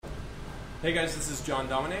Hey guys, this is John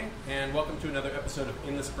Domine, and welcome to another episode of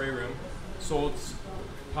In the Spray Room, Soul's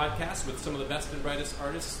podcast with some of the best and brightest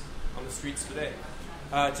artists on the streets today.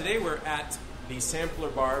 Today we're at the Sampler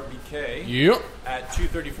Bar BK at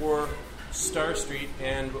 234 Star Street,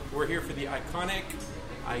 and we're here for the iconic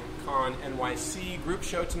Icon NYC group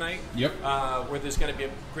show tonight. Where there's going to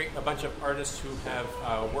be a bunch of artists who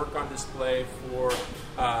have work on display for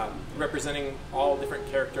representing all different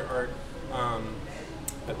character art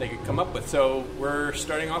that they could come up with. So we're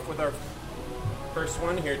starting off with our first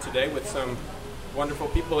one here today with some wonderful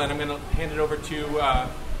people, and I'm going to hand it over to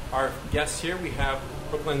our guests here. We have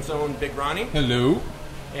Brooklyn's own Big Ronnie. Hello.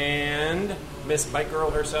 And Miss Bike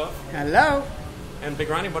Girl herself. Hello. And Big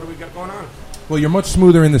Ronnie, what do we got going on? Well, you're much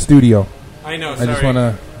smoother in the studio. I know, I just want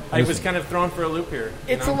to... I was kind of thrown for a loop here.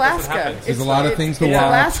 It's Alaska. There's a lot of things to watch.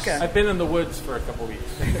 Alaska. I've been in the woods for a couple weeks.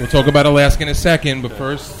 We'll talk about Alaska in a second, but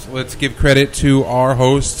first, let's give credit to our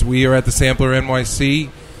hosts. We are at the Sampler NYC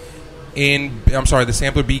the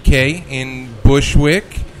Sampler BK in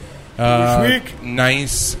Bushwick.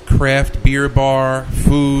 Nice craft beer bar,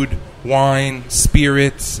 food, wine,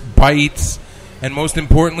 spirits, bites, and most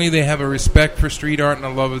importantly, they have a respect for street art and a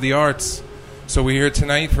love of the arts. So we're here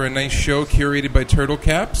tonight for a nice show curated by Turtle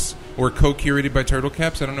Caps, or co-curated by Turtle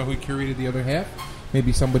Caps. I don't know who curated the other half.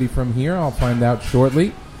 Maybe somebody from here. I'll find out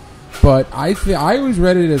shortly. But I always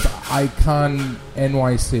read it as Icon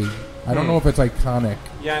NYC. I don't know if it's iconic.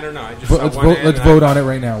 Yeah, I don't know. Let's vote on it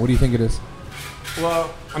right now. What do you think it is? Well,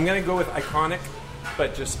 I'm going to go with iconic,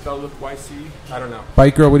 but just spelled with YC. I don't know.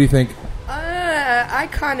 Bike Girl, what do you think?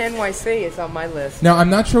 Icon NYC is on my list. Now, I'm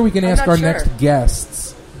not sure we can ask our next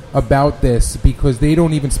guests about this because they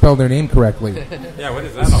don't even spell their name correctly. Yeah, what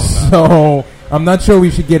is that all about? So I'm not sure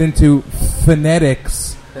we should get into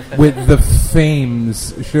phonetics with the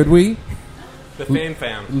Fames, should we? The Fame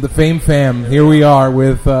Fam. The Fame Fam. Here we are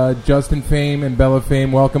with Justin Fame and Bella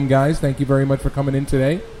Fame. Welcome, guys. Thank you very much for coming in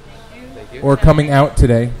today. Thank you. Or coming out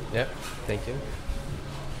today. Yep. Thank you.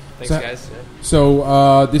 Thanks, guys. Yeah.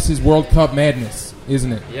 So this is World Cup madness,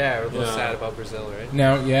 isn't it? Yeah, we're a little sad about Brazil, right?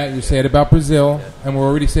 Now, you're sad about Brazil, and we're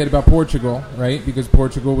already sad about Portugal, right? Because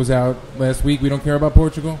Portugal was out last week. We don't care about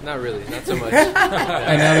Portugal? Not really. Not so much. And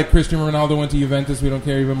now that Cristiano Ronaldo went to Juventus, we don't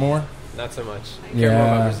care even more? Not so much. Care more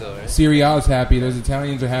about Brazil, right? Serie A is happy. Those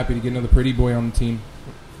Italians are happy to get another pretty boy on the team.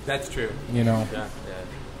 That's true. You know. Yeah.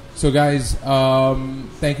 So, guys,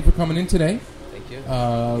 thank you for coming in today.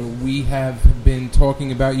 We have been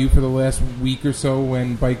talking about you for the last week or so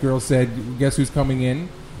when Bike Girl said, guess who's coming in?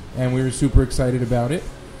 And we were super excited about it.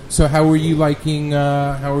 So how are you liking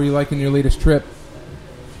your latest trip?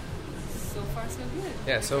 So far, so good.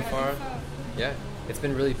 Yeah, so far. Yeah, it's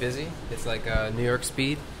been really busy. It's like New York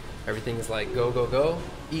speed. Everything is like go, go, go.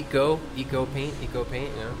 Eco paint, you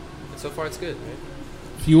know. But so far it's good, right?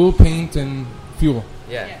 Fuel, paint, and fuel.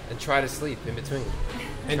 Yeah, and try to sleep in between.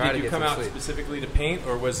 And did you come out specifically to paint,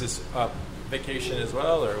 or was this vacation as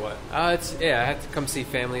well, or what? I had to come see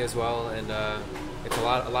family as well, and it's a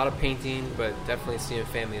lot of painting, but definitely seeing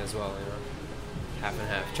family as well. You know, half and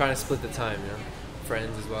half. Trying to split the time, you know,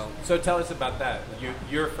 friends as well. So tell us about that.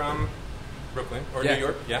 You're from Brooklyn or New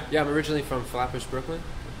York, yeah? Yeah, I'm originally from Flatbush, Brooklyn.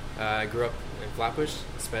 I grew up in Flatbush.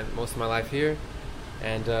 Spent most of my life here,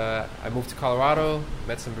 and I moved to Colorado.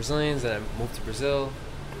 Met some Brazilians, and I moved to Brazil.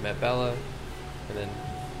 Met Bella, and then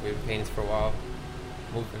we were painting for a while.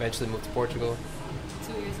 Eventually moved to Portugal.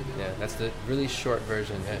 2 years ago. Yeah, that's the really short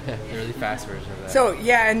version, the really fast version of that. So,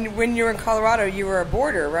 and when you were in Colorado, you were a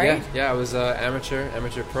boarder, right? Yeah, I was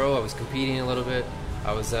amateur pro. I was competing a little bit.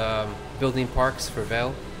 I was building parks for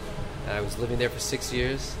Vail. And I was living there for 6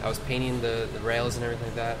 years. I was painting the rails and everything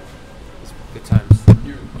like that. It was good times.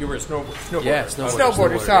 You were a snowboarder? Yeah,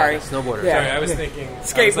 snowboarder, sorry. Yeah, snowboarder. Yeah. Sorry, I was thinking...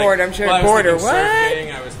 Skateboard, I'm sure. Boarder, what?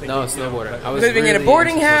 Surfing, I was thinking... No, snowboarder. I was living in a really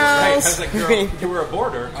boarding into house. Right, I was like, you were a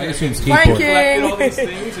boarder. I assume Planking. skateboard. Collected all these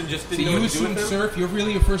things and just didn't know what to do with them? surf?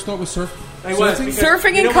 Your first thought was surf? I was, surfing? because,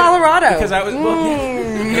 Surfing you know in Colorado. Because I was...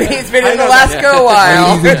 He's been in Alaska a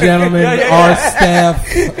while. Ladies and gentlemen, our staff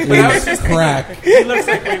is crack. He looks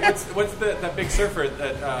like... Wait, what's that big surfer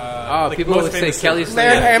that... people always say Kelly Slater.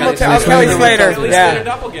 Larry Hamilton. Kelly Kelly Kelly Slater. Slater Yeah.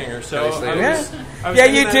 doppelganger. So Kelly Slater. I was Yeah,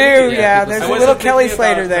 thinking you that do. too. Yeah, there's I a wasn't little Kelly thinking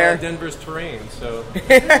Slater about, there. Denver's terrain, so...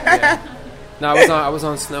 No, I was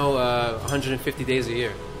on snow 150 days a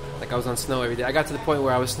year. Like I was on snow every day. I got to the point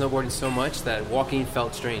where I was snowboarding so much that walking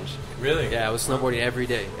felt strange. Really? Yeah, I was snowboarding every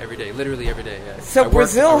day, literally every day. Yeah. So I worked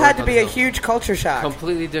Brazil had to on be a snow. huge culture shock.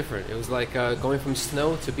 Completely different. It was like going from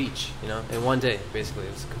snow to beach, you know, in one day, basically.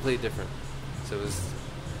 It was completely different. So it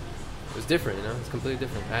was different, you know. It's completely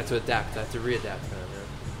different. I had to readapt.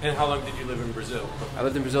 And how long did you live in Brazil? I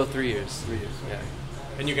lived in Brazil 3 years. 3 years. Yeah.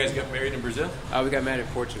 And you guys got married in Brazil? We got married in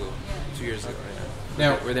Portugal 2 years ago.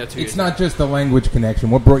 Now, We're there 2 years it's not just the language connection.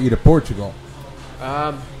 What brought you to Portugal?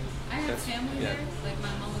 I have family there. Like my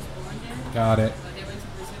mom was born there. Got it. But they went to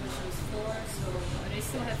Brazil when she was 4, so but they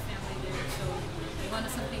still have family there. So they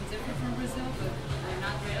wanted something different from Brazil, but they're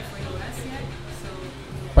not ready for US yet. So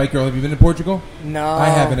Bike Girl, have you been to Portugal? No. I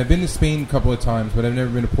haven't. I've been to Spain a couple of times, but I've never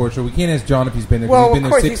been to Portugal. We can't ask John if he's been there. 'Cause Well, he's been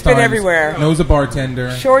of there course, 6 he's been times, everywhere. Knows a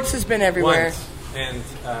bartender. Shorts has been everywhere. Once, and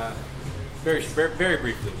very, very, very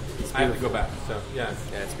briefly. I have to go back. So yeah,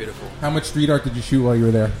 Yeah, it's beautiful. How much street art did you shoot while you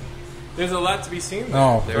were there? there's a lot to be seen. There.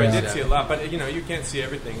 Oh, So there I is, did yeah. see a lot, but you can't see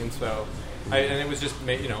everything, and so and it was just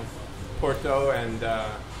Porto and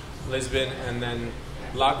Lisbon, and then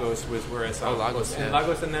Lagos was where I saw. Oh, Lagos, and yeah.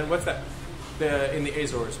 Lagos, and then what's that? In the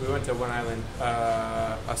Azores, we went to one island.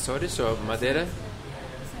 Azores or Madeira?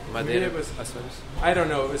 Maybe it was Azores. I don't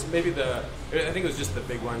know. It was maybe I think it was just the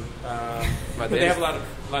big one. But they have a lot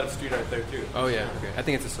of street art there too. Oh yeah, okay. I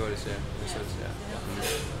think it's Azores, yeah. Azores, yeah.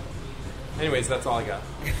 Anyways, that's all I got.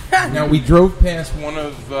 Now, we drove past one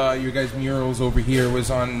of your guys' murals over here. It was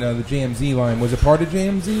on the JMZ line. Was it part of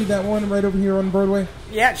JMZ, that one right over here on Broadway?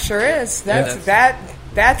 Yeah, it sure is. Yeah.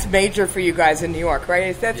 That's major for you guys in New York,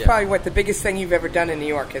 right? That's Yeah. probably the biggest thing you've ever done in New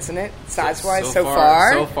York, isn't it? Size-wise, so So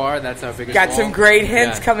far. far, that's our biggest Got wall. some great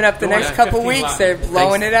hits Yeah. coming up the Go next on. couple 15 weeks. lots. They're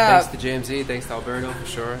blowing it up. Thanks to JMZ, thanks to Alberto for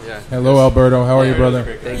sure. Yeah. Hello, Alberto. How are you, Yeah, it was brother?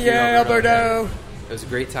 great. Thank you, Yeah, Alberto. It was a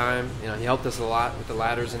great time. He helped us a lot with the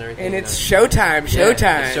ladders and everything. And it's you know. showtime, Yeah,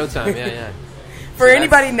 showtime. it's showtime, yeah. For So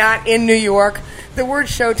anybody not in New York, the word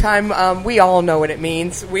showtime, we all know what it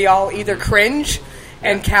means. We all either cringe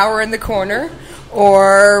and cower in the corner,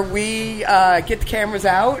 or we get the cameras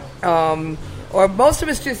out, or most of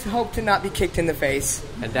us just hope to not be kicked in the face.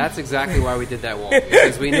 And that's exactly why we did that wall,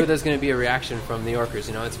 because we knew there's going to be a reaction from New Yorkers.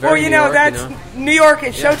 It's very Well, New York, that's New York,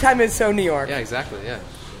 and Showtime is so New York. Yeah, exactly, yeah.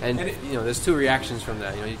 And there's two reactions from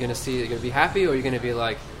that. You're going to be happy, or you're going to be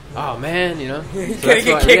like, oh man, You're So gonna that's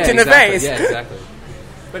get why- kicked in the exactly, face. Yeah, exactly.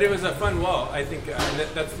 But it was a fun wall. I think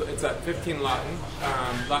it's at 15 Lawton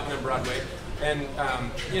on Broadway, and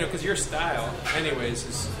because your style, anyways,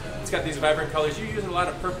 it's got these vibrant colors. You use a lot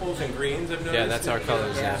of purples and greens. I've noticed. Yeah, that's our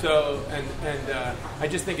colors. Yeah. So and I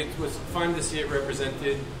just think it was fun to see it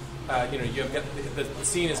represented. You've got the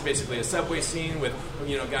scene is basically a subway scene with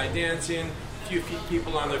a guy dancing, a few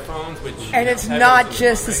people on their phones, which And it's everyone's not on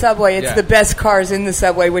just the phone, right? subway; it's Yeah. the best cars in the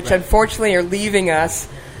subway, which unfortunately are leaving us.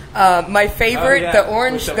 My favorite, Oh, yeah. the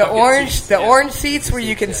orange, With the the bucket orange, seats, the yeah. orange seats where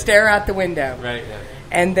you can stare out the window. Right. Yeah.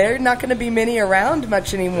 And they're not going to be many around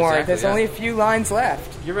much anymore. Exactly, There's yeah. only a few lines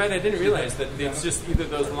left. You're right. I didn't realize that it's just either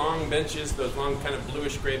those long benches, those long kind of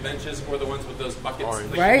bluish gray benches, or the ones with those buckets,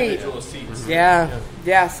 Orange. like Right. individual seats.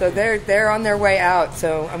 Yeah. So they're on their way out.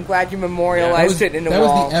 So I'm glad you memorialized it in the that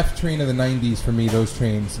wall. was the F train of the 90s for me, those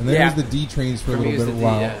trains. And then Yeah. there was the D trains for a For me, little it bit was of a the D,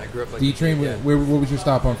 while. yeah. I grew up like D train, yeah. what was your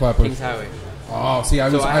stop on Flatbush? Kings Highway. Oh, see, I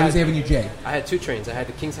was So I had- Avenue J. I had two trains. I had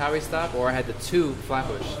the Kings Highway stop, or I had the 2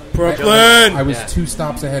 Flatbush. Brooklyn. I was Yeah. 2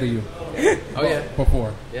 stops ahead of you Oh yeah.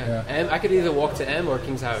 before. Yeah. And I could either walk to M or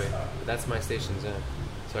Kings Highway. That's my stations, yeah.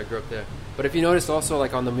 So I grew up there. But if you notice also,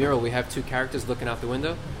 like on the mural, we have 2 characters looking out the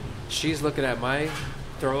window. She's looking at my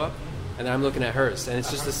throw up, and I'm looking at hers. And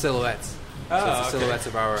it's just the silhouettes. So it's the okay. silhouettes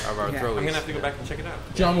of our Yeah. throwaways. I'm gonna have to go back and check it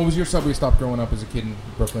out. John, what was your subway stop growing up as a kid in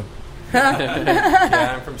Brooklyn?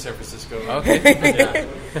 Yeah, I'm from San Francisco. Okay. Yeah.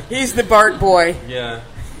 He's the Bart boy. Yeah.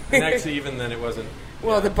 And actually, even then, it wasn't.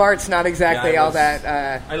 Well, yeah. the Bart's not exactly Yeah, it all was-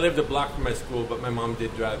 that. I lived a block from my school, but my mom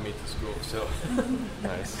did drive me to school, so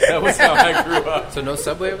Nice. that was how I grew up. So no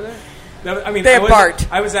subway over there? No, I mean, They I have wasn't- BART.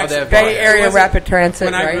 I was actually they have Bay BART. Area it wasn't- Rapid Transit,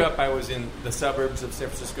 When I right? grew up, I was in the suburbs of San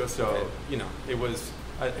Francisco, so it was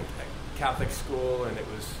a Catholic school, and it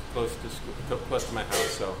was close to my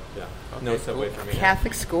house. So no subway for me.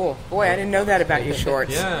 Catholic school. Boy, I didn't know that about you,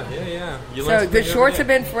 Shorts. Yeah. You learn So something the every shorts day. have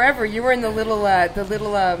been forever. You were in the little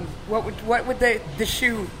what would the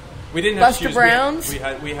shoe? We didn't have Buster shoes. Browns?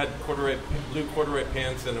 We had blue corduroy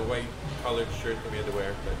pants and a white collared shirt that we had to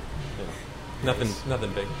wear, but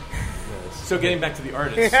nothing big. So getting back to the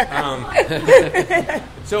artist,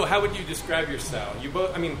 so how would you describe your style? You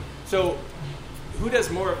both, so who does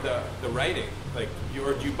more of the writing? Like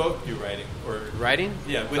or do you both do writing or Writing?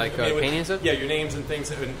 Yeah, Like painting and stuff? Yeah, your names and things,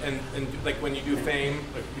 and like when you do Fame,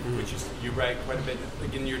 like, which is you write quite a bit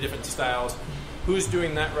like in your different styles. Who's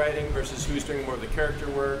doing that writing versus who's doing more of the character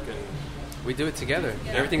work? And We do it together.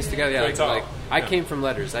 Everything's together. Yeah, It's all- like I yeah. came from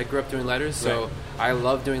letters. I grew up doing letters, so Right. I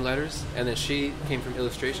love doing letters. And then she came from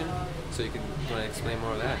illustration, so you want to explain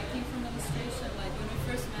more of that? I came from illustration. Like when we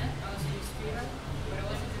first met, I was doing street art, but I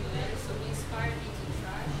wasn't doing letters, so he inspired me to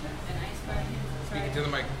try, and I inspired him to try. To the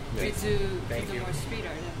mic. We do more street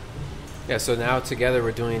art. Yeah, so now together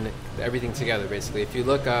we're doing everything together, basically. If you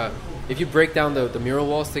look, if you break down the mural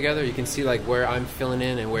walls together, you can see like where I'm filling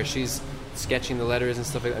in and where she's sketching the letters and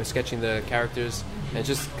stuff like that. I'm sketching the characters, and it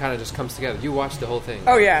just kind of just comes together. You watch the whole thing.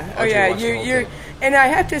 Oh yeah, Audrey watched the whole You're, thing. and I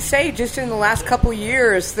have to say, just in the last couple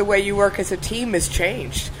years, the way you work as a team has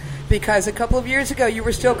changed. Because a couple of years ago, you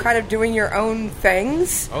were still kind of doing your own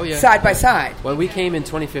things side by side. When we came in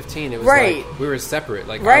 2015, it was Right. like we were separate.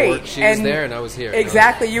 Like Right. she was And there and I was here.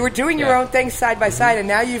 Exactly. You were doing your Yeah. own things side by side, and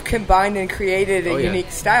now you've combined and created a Oh, yeah.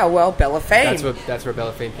 unique style. Well, Bella Fame. That's where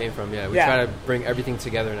Bella Fame came from. Yeah, we Yeah. try to bring everything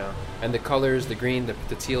together now, and the colors, the green,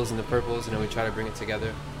 the teals, and the purples. We try to bring it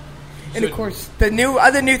together. And of course, the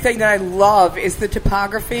other new thing that I love is the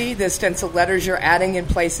typography, the stencil letters you're adding in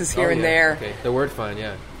places here Oh, and yeah. there. Okay, the word find,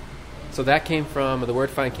 yeah. So the word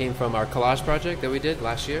find came from our collage project that we did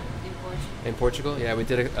last year in Portugal. Yeah, we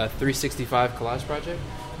did a 365 collage project,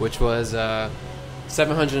 which was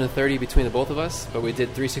 730 between the both of us, but we did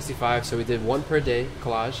 365, so we did one per day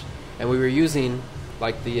collage, and we were using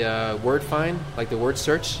like the word find, like the word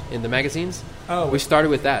search in the magazines. Oh. We started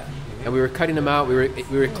with that, and we were cutting them out. We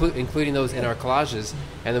were including those in our collages,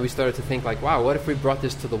 and then we started to think like, wow, what if we brought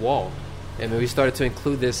this to the wall? And then we started to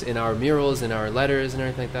include this in our murals, in our letters, and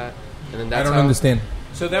everything like that. And then that's I don't how, understand.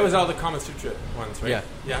 So that was all the Kama Sutra ones, right?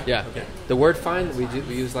 Yeah. Okay. The word find we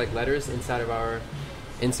use like letters inside of our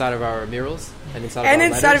murals and inside And of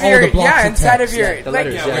our inside of letters. your the blocks of inside of text. your Yeah, the like,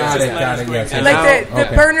 letters. Yeah, Yeah, where it's Got just it, letters got it, going yes. down. like now- the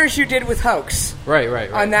Okay. burners you did with Hoax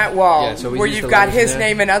Right. on that wall, Yeah, so we where use you've the got letters in his there.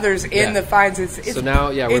 name and others in Yeah. the finds. It's So now,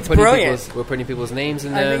 we're it's putting brilliant. we're putting people's names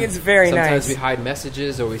in I them. think it's very Sometimes nice. we hide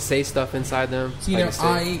messages or we say stuff inside them. See, like now,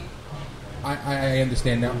 we say- I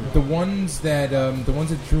understand now. The ones that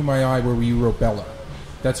drew my eye were where you wrote Bella.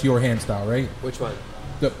 That's your hand style, right? Which one?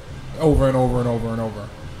 The over and over and over and over.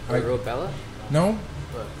 I wrote Bella. No?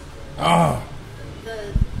 What? Ah,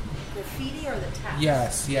 The graffiti or the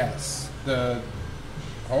text? yes.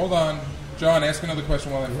 Hold on, John. Ask another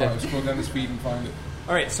question while I scroll down this feed and find it.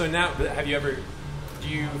 All right. So now, do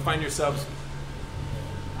you find yourselves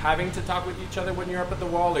having to talk with each other when you're up at the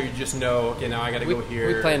wall, or you just know, okay, now I got to go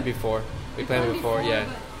here? We planned before. Yeah.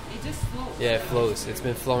 But it just flows. Yeah, it flows. It's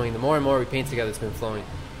been flowing. The more and more we paint together, it's been flowing.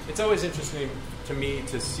 It's always interesting to me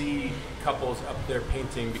to see couples up there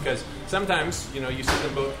painting, because sometimes you see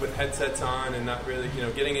them both with headsets on and not really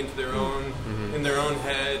getting into their own in their own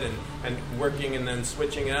head and working and then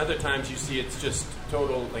switching, and other times you see it's just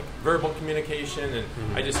total like verbal communication, and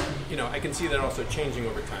I just I can see that also changing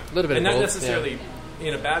over time. A little bit and of not both, necessarily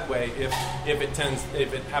in a bad way if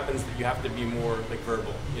it happens that you have to be more like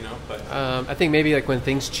verbal, but I think maybe like when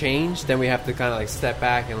things change, then we have to kind of like step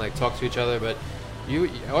back and like talk to each other. But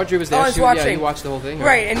Audrey was there. I was Yeah, watching. you watched the whole thing,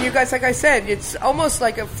 Right, and you guys, like I said, it's almost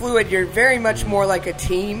like a fluid. You're very much more like a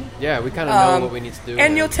team. Yeah, we kind of know what we need to do.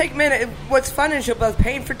 And you'll take minutes. What's fun is you'll both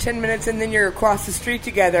paint for 10 minutes, and then you're across the street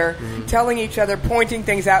together, telling each other, pointing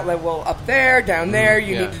things out, like, well, up there, down there,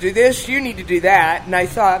 you yeah. need to do this, you need to do that.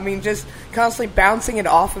 And just constantly bouncing it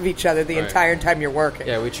off of each other the Right. entire time you're working.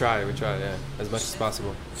 Yeah, we try, as much as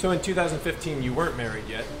possible. So in 2015, you weren't married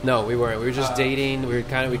yet. No, we weren't. We were just dating. We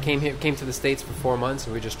came to the States for 4 months,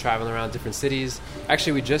 and we were just traveling around different cities.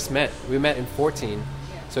 Actually, we just met. We met in 2014,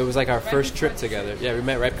 so it was like our first trip together. Yeah, we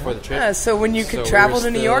met right before the trip. Yeah, so when you could So we travel were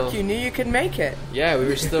to New York, still- you knew you could make it. Yeah, we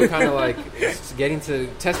were still kind of like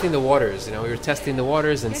testing the waters. We were testing the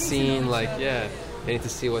waters and seeing getting to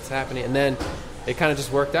see what's happening, and then it kind of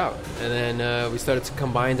just worked out. And then we started to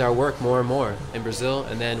combine our work more and more in Brazil,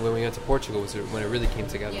 and then when we went to Portugal was when it really came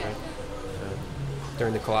together, Yeah. right?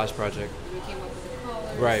 During the collage project. We came up with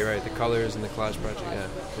the colors. Right, the colors and the collage project,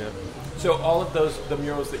 yeah. So all of the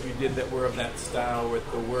murals that you did that were of that style with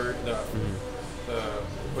the word,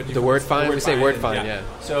 what do you The call word it? find? We say word and- find, yeah.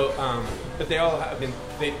 So, but they all have been.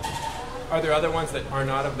 Are there other ones that are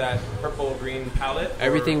not of that purple green palette? or-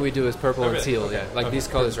 Everything we do is purple Oh, and really? teal, Okay. yeah. Like Okay. these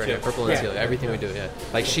colors right here, purple and Yeah. teal. Everything we do, yeah.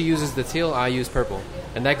 Like she uses the teal, I use purple.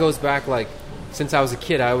 And that goes back since I was a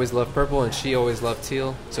kid, I always loved purple and she always loved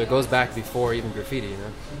teal. So it goes back before even graffiti,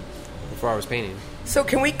 before I was painting. So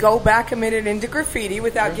can we go back a minute into graffiti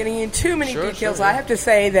without getting into too many Sure, details? sure, I yeah. have to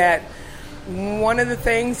say that one of the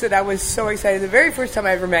things that I was so excited the very first time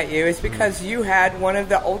I ever met you is because you had one of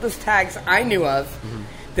the oldest tags I knew of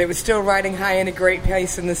that was still riding high in a great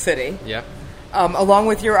place in the city. Yeah. Along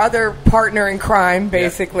with your other partner in crime,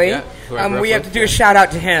 basically. yeah. Who I grew up We have with, to do a yeah. shout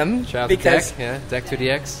out to him. Shout out because, to Deck, Deck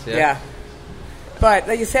 2DX. yeah. But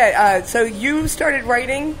like you said, so you started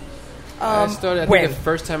writing I started, I when? think the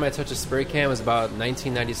first time I touched a spray can was about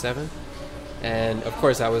 1997. And of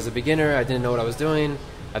course I was a beginner, I didn't know what I was doing.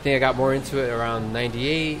 I think I got more into it around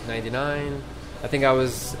 98, 99. I think I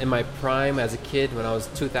was in my prime as a kid when I was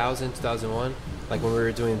 2000, 2001, like when we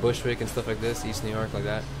were doing Bushwick and stuff like this, East New York, like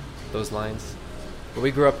that, those lines. But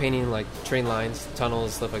we grew up painting like train lines,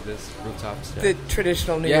 tunnels, stuff like this, rooftops. Yeah. The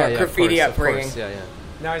traditional New York graffiti of course, upbringing. Yeah.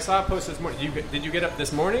 Now I saw a post this morning. Did you get up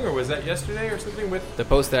this morning, or was that yesterday or something with The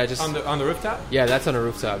post that I just on the rooftop? Yeah, that's on a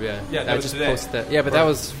rooftop. Yeah. Yeah, that I was just today. posted that. Yeah, but that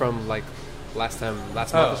was from like last month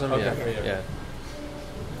or something. okay. Yeah.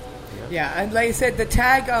 Yeah, and like I said, the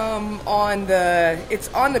tag it's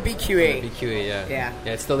on the BQE. BQE, yeah. Yeah.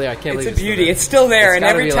 Yeah, it's still there. I can't believe It's a beauty. It's still there, and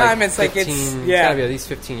gotta every be, time it's 15, like It's gotta be at least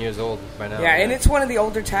 15 years old by now. Yeah, and it's one of the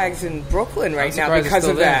older tags in Brooklyn right now surprised it's because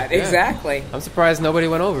still of there. that. Yeah. Exactly. I'm surprised nobody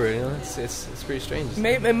went over it. You know, it's pretty strange.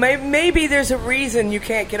 Maybe there's a reason you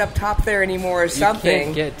can't get up top there anymore or something. You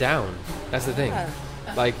can't get down. That's the thing.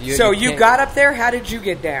 Like you you got up there. How did you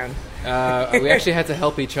get down? We actually had to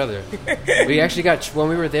help each other. We actually when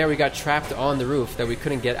we were there, we got trapped on the roof that we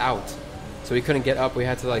couldn't get out. So we couldn't get up. We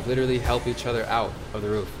had to like literally help each other out of the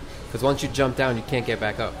roof. Because once you jump down, you can't get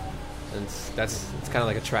back up. And it's kind of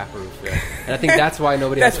like a trap roof. Yeah. And I think that's why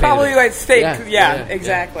nobody. That's has painted probably it. like steak. Yeah,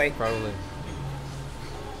 exactly. Yeah, probably.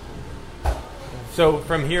 So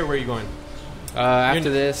from here, where are you going? After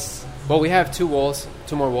this, well, we have two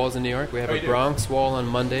more walls in New York. We have Oh, a you do? Bronx wall on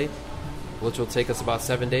Monday, which will take us about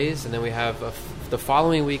 7 days, and then we have the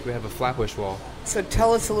following week we have a Flatbush wall. So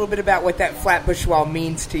tell us a little bit about what that Flatbush wall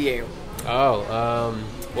means to you.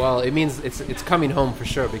 Well, it means it's coming home for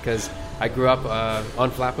sure because I grew up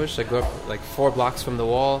on Flatbush. I grew up like 4 blocks from the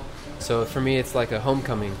wall, so for me it's like a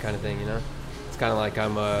homecoming kind of thing, you know. It's kind of like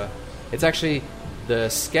it's actually the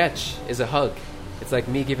sketch is a hug. It's like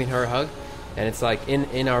me giving her a hug, and it's like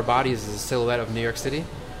in our bodies is a silhouette of New York City.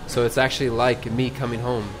 So it's actually like me coming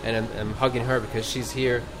home, and I'm hugging her because she's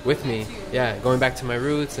here with me. Yeah, going back to my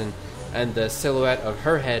roots, and the silhouette of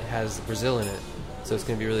her head has Brazil in it. So it's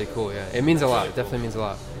going to be really cool, yeah. It means a lot. It definitely means a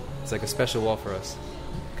lot. It's like a special wall for us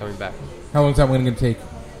coming back. How long is that one going to take?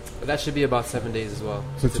 But that should be about 7 days as well.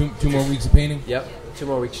 So two more weeks of painting? Yep, 2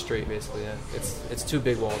 more weeks straight, basically, yeah. It's 2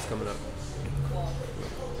 big walls coming up.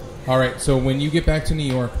 All right, so when you get back to New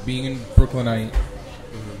York, being in Brooklynite,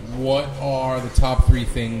 what are the top 3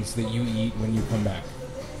 things that you eat when you come back?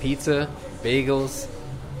 Pizza, bagels,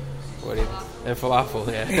 and falafel,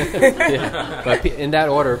 yeah. Yeah. But in that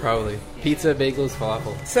order, probably. Pizza, bagels,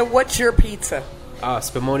 falafel. So what's your pizza?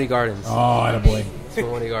 Spumoni Gardens. Oh, attaboy.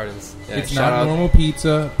 Spumoni Gardens. Yeah, It's shout not out. normal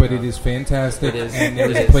pizza, but it is fantastic, It is. and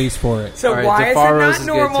there's It a is. place for it. So All right, why is it DeFaro's not is good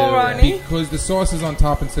normal, too, yeah. Ronnie? Because the sauce is on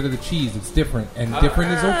top instead of the cheese. It's different, and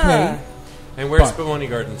different is okay. And where's But- Spumoni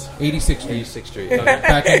Gardens? 86th Street. 86th Street.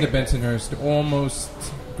 Back into Bensonhurst, almost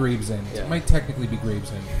Gravesend. Yeah. It might technically be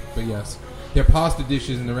Gravesend, but yes. Their pasta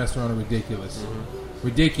dishes in the restaurant are ridiculous. Mm-hmm.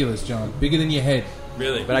 Ridiculous, John. Bigger than your head.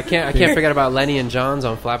 Really? But I can't forget about Lenny and John's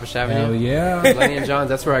on Flatbush Avenue. Hell yeah. Lenny and John's,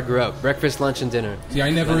 that's where I grew up. Breakfast, lunch, and dinner. See, I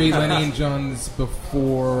never ate Lenny and John's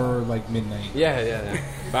before, like, midnight. Yeah.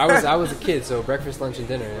 But I was a kid, so breakfast, lunch, and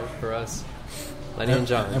dinner for us. Lenny and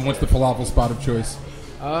John's. And what's the falafel spot of choice?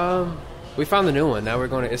 We found the new one. Now we're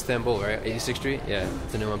going to Istanbul, right? 86th Street? Yeah,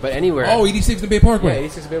 it's a new one. But anywhere. Oh, 86th and Bay Parkway. Yeah,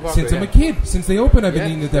 86th Bay Parkway, Since I'm a yeah. kid. Since they opened, I've been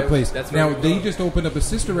Yeah, eating at that place. that's where Now, we they go. just opened up a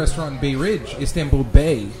sister restaurant in Bay Ridge, Istanbul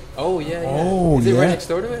Bay. Oh, yeah. Oh, Is it right yeah. next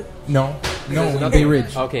door to it? No, in another Bay one?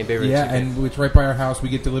 Ridge. Okay, Bay Ridge, Yeah, okay. and it's right by our house. We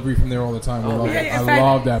get delivery from there all the time. Oh, I Yeah, love, in I fact,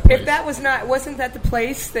 love that place. If that wasn't that the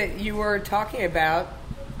place that you were talking about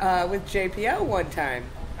with JPO one time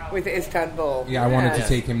with Istanbul? Yeah, I wanted to Yes.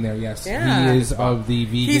 take him there, yes. Yeah. He is of the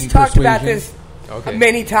vegan He's talked about persuasion. this Okay.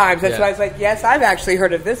 many times. That's Yeah. why I was like, yes, I've actually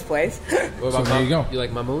heard of this place. What about So there you go. You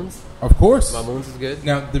like Mamoons? Of course. Mamoons is good.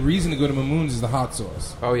 Now, the reason to go to Mamoon's is the hot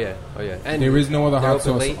sauce. Oh, yeah. And There is no other they're hot open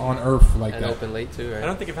sauce late on earth like and that. open late, too, right? I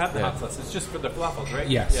don't think I've had the Yeah. hot sauce. It's just for the falafels, right?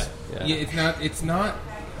 Yes. Yeah. Yeah. It's not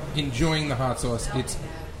enjoying the hot sauce. It's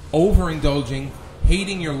overindulging,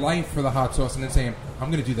 hating your life for the hot sauce, and then saying, I'm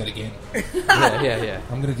going to do that again. Yeah.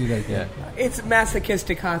 I'm going to do that again. It's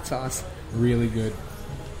masochistic hot sauce. Really good.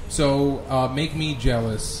 So, make me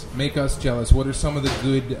jealous. Make us jealous. What are some of the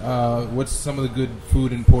good? What's some of the good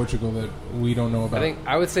food in Portugal that we don't know about?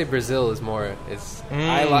 I would say Brazil is more.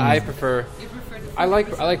 I prefer. You prefer the food I in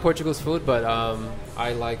Brazil? like Portugal's food, but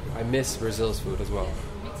I miss Brazil's food as well.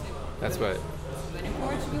 Me too. That's what. But in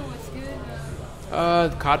Portugal, what's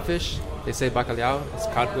good? Codfish. They say bacalhau,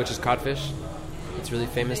 which is codfish. It's really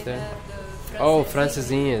famous there. The Oh,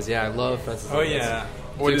 francesinhas. Yeah, I love francesinhas. Oh, yeah.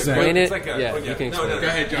 To explain it? It's like Yeah, you can explain no, it. Go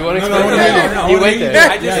ahead, John. You want to No, explain no, it? no, no, You no, went no, there.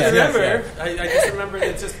 I just Yes, yes, remember. I just remember.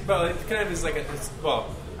 It's just well, it kind of is like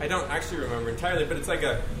I don't actually remember entirely, but it's like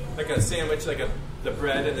a sandwich, like the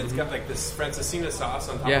bread, and it's got like this francesinha sauce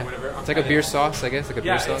on top Yeah, or whatever. it's like a beer sauce, I guess, like a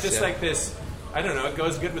Yeah, beer sauce. it's just yeah. like this. I don't know. It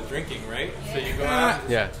goes good with drinking, right? So you go out.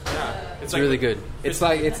 Yeah. Yeah, It's really good. It's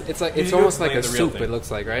almost like a soup. It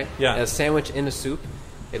looks like, right? Yeah. A sandwich in a soup.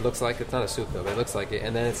 It looks like it's not a soup though, but it looks like it.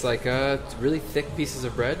 And then it's like really thick pieces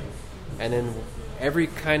of bread, and then every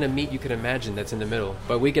kind of meat you can imagine that's in the middle.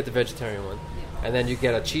 But we get the vegetarian one. And then you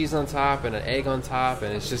get a cheese on top and an egg on top,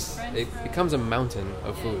 and it becomes a mountain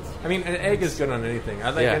of food. I mean, an egg is good on anything. I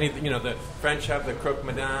like Yeah. anything. The French have the croque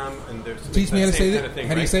madame, and there's Teach me how to say kind it. of thing,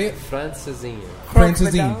 How do you right? say it? Francesine.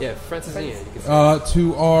 Francesine. Yeah, Francesine. You can say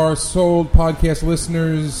To our Sold podcast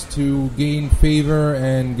listeners, to gain favor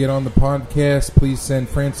and get on the podcast, please send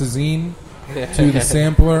Francesine to the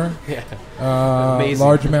sampler. Yeah. Amazing.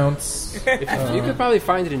 Large amounts. You could probably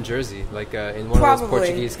find it in Jersey, like in one of those Probably,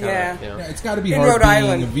 Portuguese kind yeah. of. Yeah, it's got to be In hard Rhode being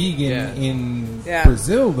Island. a vegan Yeah. in Yeah.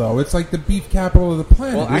 Brazil, though. It's like the beef capital of the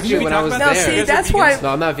planet. Well, isn't actually, it? when I was Now, there, see, that's why. no,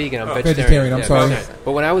 I'm not vegan. I'm Vegetarian, I'm sorry. vegetarian.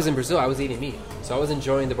 But when I was in Brazil, I was eating meat, so I was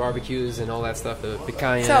enjoying the barbecues and all that stuff, the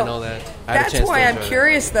picanha So and all that. I had a that's chance why to I'm enjoy that.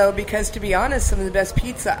 curious, though, because to be honest, some of the best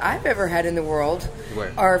pizza I've ever had in the world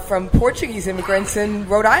Where? are from Portuguese immigrants in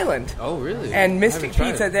Rhode Island. Oh, really? And I Mystic haven't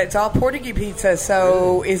tried Pizza, it. that's all Portuguese pizza.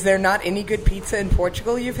 So, is there not any good pizza in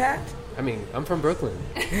Portugal you've had? I mean, I'm from Brooklyn,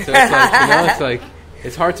 so it's like, it's like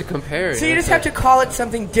it's hard to compare. So you just have to call it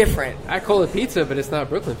something different. I call it pizza, but it's not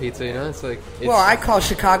Brooklyn pizza. It's like. It's, Well, I call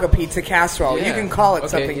Chicago pizza casserole. yeah. You can call it Okay,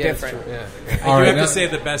 something yeah, it's different. true, yeah. I All do right, have now- to say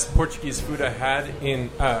the best Portuguese food I had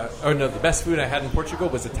the best food I had in Portugal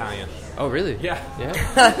was Italian. Oh, really? Yeah.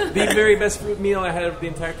 Yeah. The very best food meal I had of the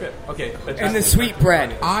entire trip. Okay. but And the just- sweet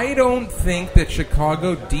bread I don't think that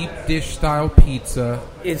Chicago deep dish style pizza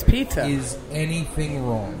is pizza. is anything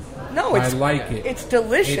wrong. No, it's I like it. It's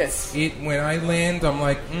delicious. When I land, I'm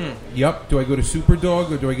like, yup. Do I go to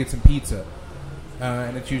Superdog or do I get some pizza?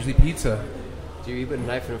 And it's usually pizza. Do you eat with a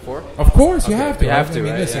knife and a fork? Of course, you Okay, have to. you have I to,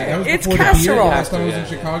 mean, right? listen, Yeah. that was It's before the beard. casserole. Last time I was Yeah. in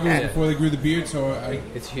Chicago was Yeah. before they grew the beard, so I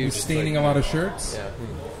It's huge. was It's staining like- a lot of shirts.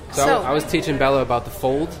 Yeah. So I was teaching Bella about the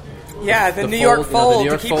fold. Yeah, the New fold, York you know, the fold New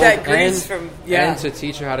York to keep fold, that grease and, from. Yeah. and to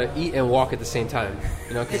teach her how to eat and walk at the same time.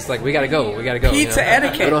 Because it's like we gotta go. Pizza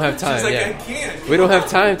etiquette. We don't have time. She's like, yeah. I can't. We don't have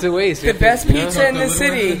time to waste. We The have to, best you know? pizza Tuck in the little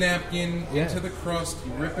end of city. the napkin Yeah. into the crust.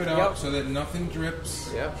 You rip it up so that nothing drips.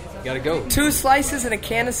 Yeah, you gotta go. 2 slices and a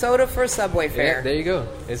can of soda for a Subway Yeah, fare. there you go.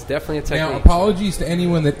 It's definitely a technique. Now, apologies to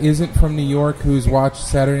anyone that isn't from New York who's watched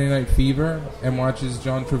Saturday Night Fever and watches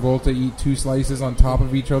John Travolta eat 2 slices on top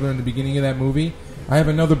of each other in the beginning of that movie. I have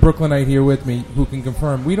another Brooklynite here with me who can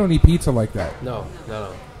confirm we don't eat pizza like that. No.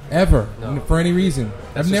 Ever. No. For any reason.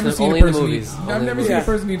 That's I've just never seen only a in the person eat, movies. Only I've in never the seen a movies.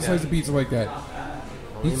 person eat a slice of pizza like that.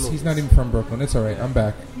 He's not even from Brooklyn. It's all right. I'm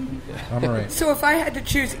back. I'm all right. So if I had to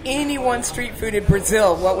choose any one street food in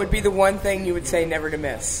Brazil, what would be the one thing you would say never to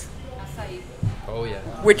miss? Açaí, Oh yeah.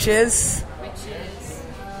 Which is which is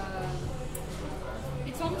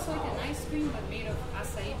it's almost like an ice cream but made of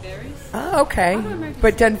acai berries. okay,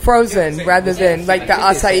 but then frozen rather than like the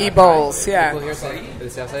acai bowls. People Yeah, here say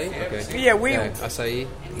it's acai. Okay. Yeah, we- acai.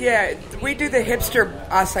 yeah. We do the hipster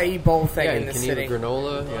acai bowl thing Yeah, in you the can city. eat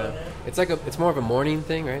granola. Yeah. It's more of a morning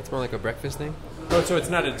thing, right? It's more like a breakfast thing. Oh, so it's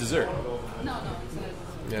not a dessert. No, it's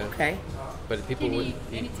a, Yeah. Okay. But people can would eat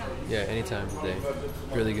eat. anytime. Yeah, anytime of the day.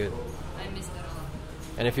 Really good. I miss that a lot.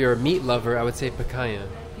 And if you're a meat lover, I would say picanha.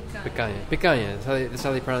 Picanha. That's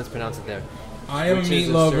how they pronounce it there. I am a Which meat is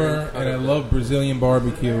a lover, certain and I kind of- love Brazilian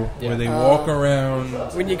barbecue, Yeah. where they walk around.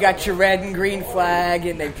 When you got your red and green flag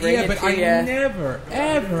and they bring Yeah, it but to I you. never,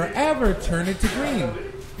 ever turn it to green.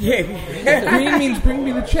 Yeah. Green means bring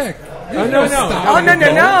me the check. Oh, no. Oh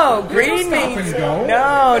no! Green Stop means and go.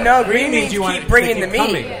 no. Green means means you want keep it bringing to the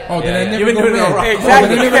keep meat. coming. Oh, then I Yeah. never You've been go doing it all red. wrong. Exactly.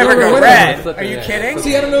 Oh, You then I never go red. red. Flip Are it, you yeah. kidding?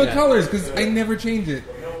 See, I don't know the colors because I never change it.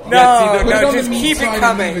 No, Yeah, see, Put it no, on just the meat keep side it and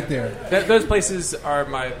coming. leave it there. Those places are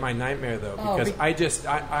my nightmare though because be- I just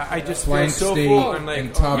feel Flank so steak full. I'm like,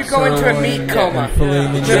 and top You go into a sirloin meat coma. and filet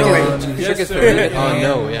Literally. mignon. Yes, Chicken sir. fillet. Oh And-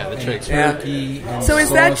 no, yeah, the tricks. Yeah. Turkey and So is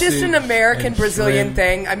that just an sausage American and Brazilian shrimp.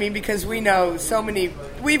 thing? I mean, because we know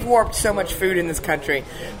we've warped so much food in this country.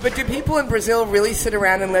 But do people in Brazil really sit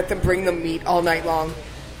around and let them bring them meat all night long?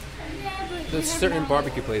 Yeah, but There's we have certain now-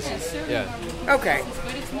 barbecue places. certain Yeah. barbecue Okay. places,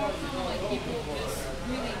 but it's more common like people just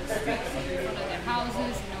really street food in front of their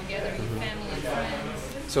houses, gathering Mm-hmm. family and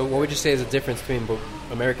friends. So what would you say is the difference between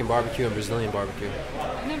American barbecue and Brazilian barbecue?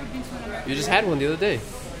 I've never been to an American. You just had one the other day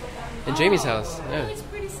in Jamie's house. Oh, Yeah. it's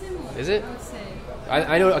pretty similar. Is it? I would say.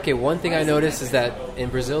 I know. Okay, one thing I noticed is that in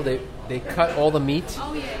Brazil they cut all the meat,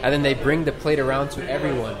 Oh, yeah. and then they bring the plate around to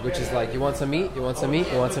everyone, which is like, you want some meat, you want some meat,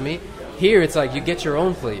 you want some meat. Here it's like you get your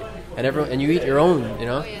own plate, and you eat your own.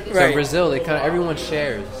 So Right. in Brazil, everyone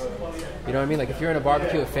shares. You know what I mean? Like if you're in a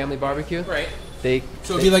barbecue, a family barbecue, Right.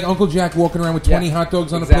 So it'd be like Uncle Jack walking around with 20 hot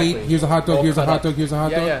dogs on a plate. Here's a hot dog, here's a hot dog, here's a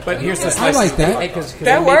hot dog. Yeah. But here's this I like that. Because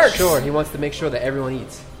That works. He wants to make sure that everyone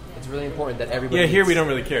eats. It's really important that everybody eats. here we don't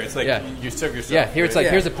really care. It's like Yeah. you serve yourself. Yeah, here it's like,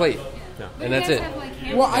 Yeah. here's a plate. But And you that's guys it. have, like,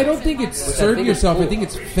 Well, I don't hamburgers think and it's hot dogs. serve think it's yourself. I cool. think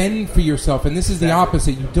it's fend for yourself. And this is the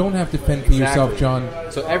opposite. You don't have to fend for yourself, John.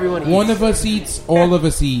 So everyone eats. One of us eats, all of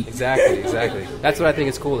us eat. Exactly. That's what I think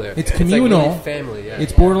is cool there. It's like communal. really family, yeah.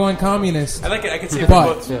 It's borderline communist. I like it. I can see it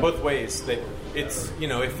But- both ways. That it's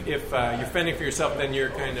if you're fending for yourself, then you're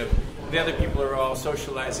kind of the other people are all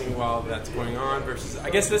socializing while that's going on. Versus, I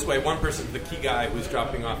guess this way, one person's the key guy who's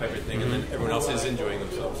dropping off everything, and then everyone else is enjoying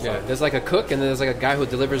themselves. Yeah, there's like a cook, and then there's like a guy who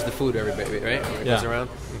delivers the food to everybody, right? Or goes around.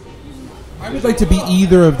 I would like to be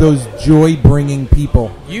either of those joy-bringing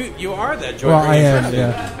people. You are that joy. Well, I am, person.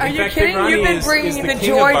 yeah. Are In you fact, kidding? Ronnie You've been is bringing the the king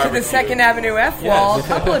joy of to the barbecue. 2nd Avenue F wall a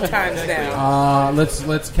couple of times now.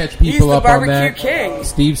 Let's catch He's people the up on barbecue that. king.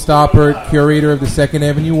 Steve Stoppert, curator of the 2nd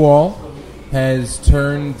Avenue Wall, has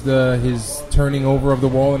turned his turning over of the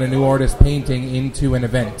wall and a new artist painting into an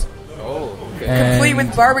event. Oh, okay. And Complete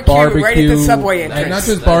with barbecue right at the subway entrance. And not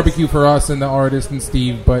just barbecue for us and the artist and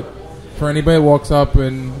Steve, but for anybody that walks up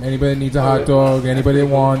and anybody that needs a hot dog, anybody that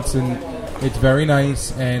wants, and it's very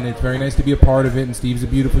nice, and it's very nice to be a part of it, and Steve's a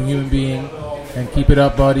beautiful human being, and keep it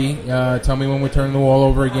up, buddy. Tell me when we're turning the wall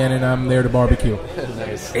over again, and I'm there to barbecue.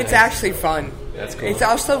 Nice. It's actually fun. That's cool. It's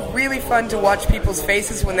also really fun to watch people's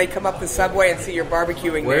faces when they come up the subway and see you're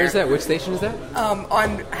barbecuing Where there. is that? Which station is that?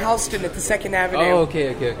 On Houston at the 2nd Avenue. Oh,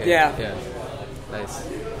 okay. Yeah. Nice.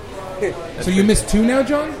 So you missed two now,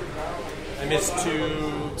 John? I missed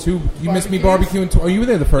two. You missed me barbecuing. Oh, you were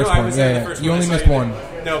there the first No, I one. was Yeah, there the yeah. first You one. I only saw missed you one.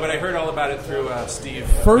 there. No, but I heard all about it through Steve.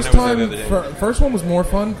 First when I was there time, the other day. first one was more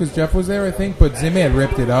fun because Jeff was there, I think. But Zimmed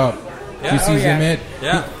ripped it up. Yeah. You see Oh, yeah. Zimmed?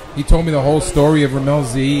 Yeah. He told me the whole story of Ramel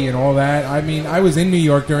Z and all that. I mean, I was in New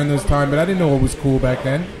York during those time, but I didn't know what was cool back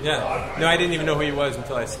then. Yeah. No, I didn't even know who he was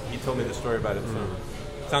until he told me the story about it. So.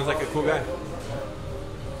 Sounds like a cool guy.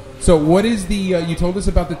 So, what is the? You told us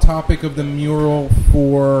about the topic of the mural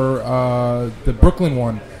for the Brooklyn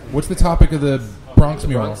one. What's the topic of the Bronx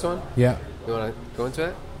mural? Bronx one? Yeah. You want to go into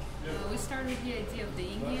it? We started the idea of the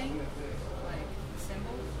yin yang, like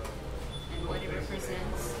symbol, and what it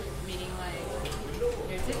represents, meaning like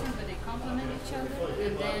they're different but they complement each other,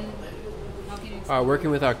 and then how can you explain?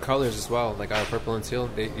 Working with our colors as well, like our purple and teal,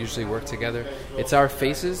 they usually work together. It's our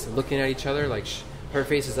faces looking at each other, like her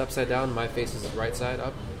face is upside down, my face is right side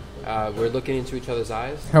up. We're looking into each other's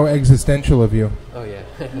eyes. How existential of you. Oh yeah.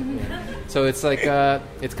 So it's like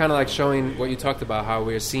it's kind of like showing what you talked about, how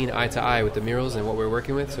we're seeing eye to eye with the murals and what we're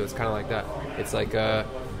working with. So it's kind of like that. It's like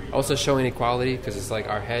also showing equality because it's like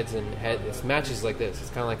our heads and it matches like this.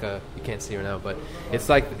 It's kind of like you can't see right now, but it's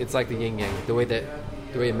like the yin yang, the way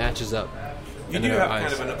it matches up. You And do then our have eyes.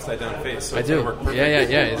 kind of an upside down face. So I it's gonna do. work perfect.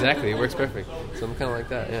 Yeah, exactly. It works perfect. So I'm kind of like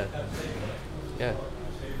that. Yeah.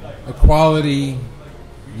 Equality,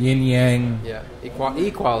 yin yang, Yeah. Equality.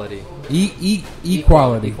 equality.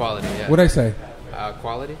 Equality. Yeah. What'd I say?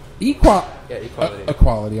 Quality. Yeah, Equality.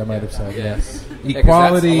 equality. I might have said Yeah. yes. Yeah, 'cause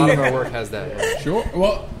Equality. a lot of our work has that. Yeah. Sure.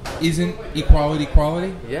 Well, isn't equality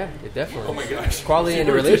quality? Yeah, it definitely. Oh my gosh. Quality in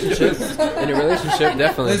a relationship.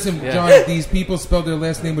 definitely. Listen, Yeah. John, these people spelled their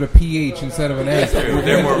last name with a PH instead of an S. They're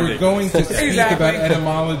We're, more we're going to speak Exactly. about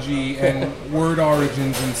etymology and word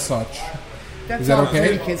origins and such. That's Is that all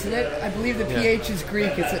okay? Greek, isn't it? I believe the PH is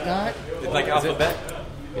Greek, is it not? It's like alphabet?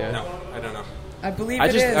 Yeah. No, I don't know. I believe I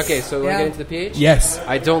it just is. okay. So we're Yeah. getting to the PH. Yes.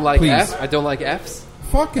 I don't like Please. F. I don't like Fs.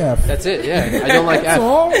 Fuck F. That's it. Yeah, I don't like That's F.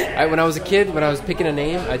 all? When I was a kid, when I was picking a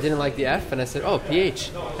name, I didn't like the F, and I said, "Oh, PH,"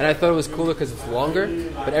 and I thought it was cooler because it's longer.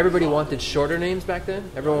 But everybody wanted shorter names back then.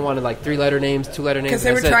 Everyone wanted like 3-letter names, 2-letter names. Because they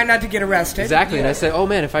and were I said, trying not to get arrested. Exactly, and I said, "Oh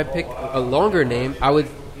man, if I pick a longer name, I would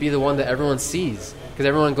be the one that everyone sees because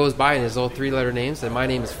everyone goes by and there's all 3-letter names, and my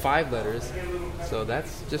name is 5 letters." So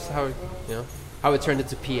that's just how how it turned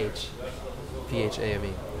into PH,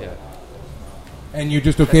 PHAME. Yeah. And you're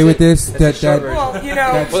just okay That's with it. this? That's the short version. Well, you know,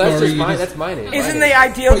 That's- Well, that's Sorry, just you mine. just- That's my name. isn't my the name.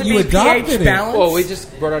 ideal But to you be adopted pH it. balanced? Well, we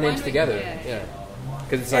just brought our names together. Yeah.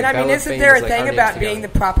 Because it's like and I mean, Bella isn't Fame there is a like our thing names about together. being the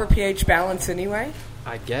proper pH balance anyway?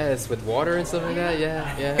 I guess with water and stuff like that.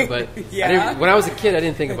 Yeah. But Yeah. I didn't, when I was a kid, I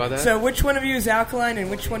didn't think about that. So which one of you is alkaline and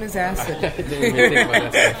which one is acid? I didn't even think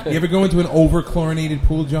about that stuff. You ever go into an over-chlorinated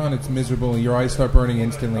pool, John? It's miserable. Your eyes start burning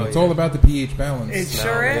instantly. It's yeah. all about the pH balance. It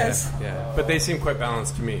sure yeah, is. Yeah. But they seem quite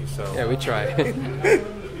balanced to me, so. Yeah, we try.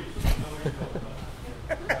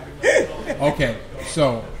 Okay,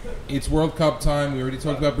 so it's World Cup time. We already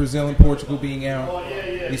talked about Brazil and Portugal being out.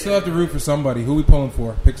 We still have to root for somebody. Who are we pulling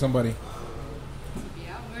for? Pick somebody.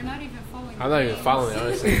 Yeah, we're not even following. I'm not even games. following it,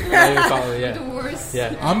 honestly. I'm not even following it The yet. World course.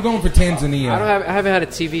 Yeah. I'm going for Tanzania. I haven't had a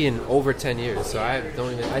TV in over 10 years, so I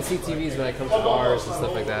see TVs when I come to bars and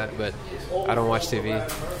stuff like that, but I don't watch TV.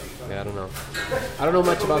 Yeah, I don't know. I don't know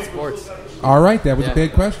much about sports. All right, that was Yeah. a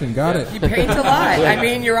big question. Got it. You paint a lot. I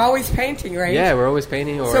mean, you're always painting, right? Yeah, we're always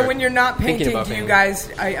painting. Or So when you're not thinking painting, about do you painting. guys?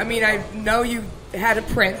 I mean, I know you had a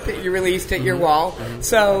print that you released at your wall.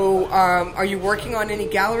 So are you working on any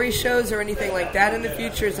gallery shows or anything like that in the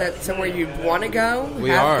future? Is that somewhere you want to go? We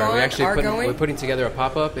have are. gone, We actually going? we're putting together a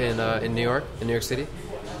pop-up in New York City.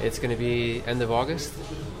 It's going to be end of August.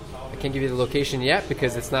 I can't give you the location yet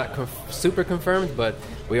because it's not super confirmed, but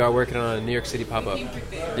we are working on a New York City pop-up.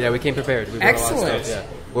 Yeah, we came prepared. We brought a lot of Excellent. stuff,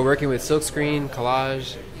 yeah. We're working with silkscreen,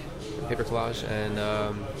 collage, paper collage, and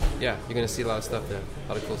yeah, you're going to see a lot of stuff there. A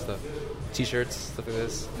lot of cool stuff. T-shirts, stuff like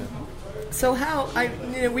this. Yeah. So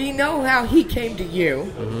we know how he came to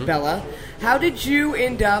you, Bella. How did you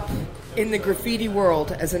end up in the graffiti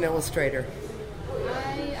world as an illustrator?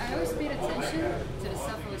 I always paid attention to the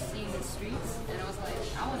stuff I was seeing in the streets, and I was like,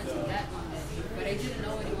 I want to do that one day. But I didn't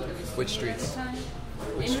know anyone that was Which doing it streets? at the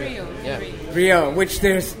time. Which In street? Rio. Yeah. In Rio. Rio, which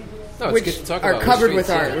there's No, it's which good to talk are about. covered Which with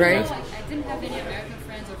art, streets, right? yeah. I didn't have any American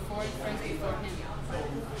friends or foreign friends before him.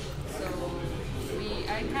 So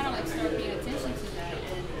I kind of like started paying attention to that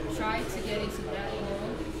and tried to get into that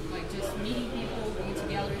world, like just meeting people, going to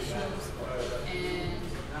gallery shows, and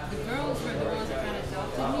the girls were the ones that kind of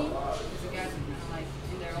adopted me because the guys were kind of like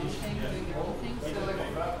in their own thing, doing their own thing. So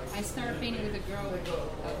I started painting with a girl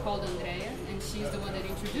called Andrea, and she's the one that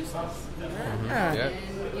introduced us. Ah. Yeah.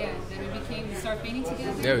 And yeah, then we started painting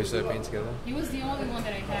together. Yeah, we started painting together. He was the only one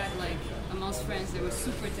that I had, like, amongst friends that was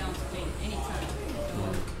super down to paint anytime.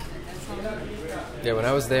 And that's how it worked. Yeah, when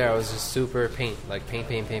I was there, I was just super paint. I was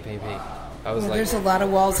Well, like there's a lot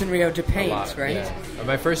of walls in Rio to a paint, lot, right? yeah.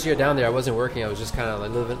 My first year down there, I wasn't working. I was just kind of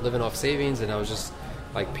like living off savings, and I was just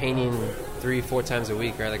like painting 3-4 times a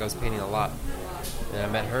week, right? Like I was painting a lot. And I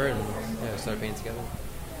met her, and yeah, we started painting together.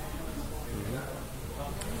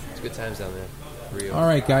 It's good times down there, Rio. All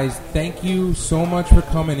right, guys. Thank you so much for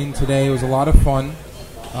coming in today. It was a lot of fun.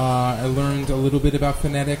 I learned a little bit about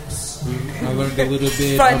phonetics. I learned a little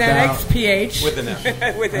bit Phonetics, about... PH. With an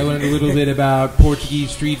F. With I learned a little bit about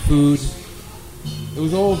Portuguese street food. It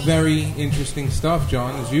was all very interesting stuff,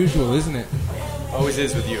 John, as usual, isn't it? Always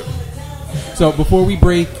is with you. So before we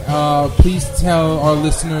break, please tell our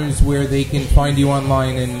listeners where they can find you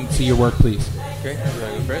online and see your work, please. Okay, you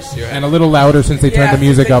want to go first? You're And a little louder since they Yeah, turned the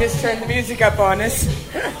music they up. just turned the music up on us.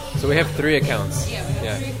 So we have 3 accounts. Yeah, we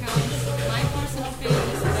have 3 accounts. My personal page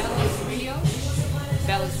is Bella's Rio.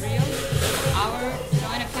 Bella's Rio. Our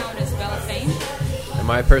joint account is Bella Fame. And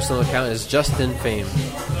my personal account is Justin Fame.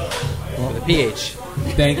 With a PH.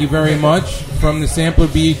 Thank you very much. From the Sampler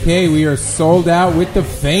BK, we are sold out with the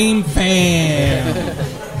Fame Fam.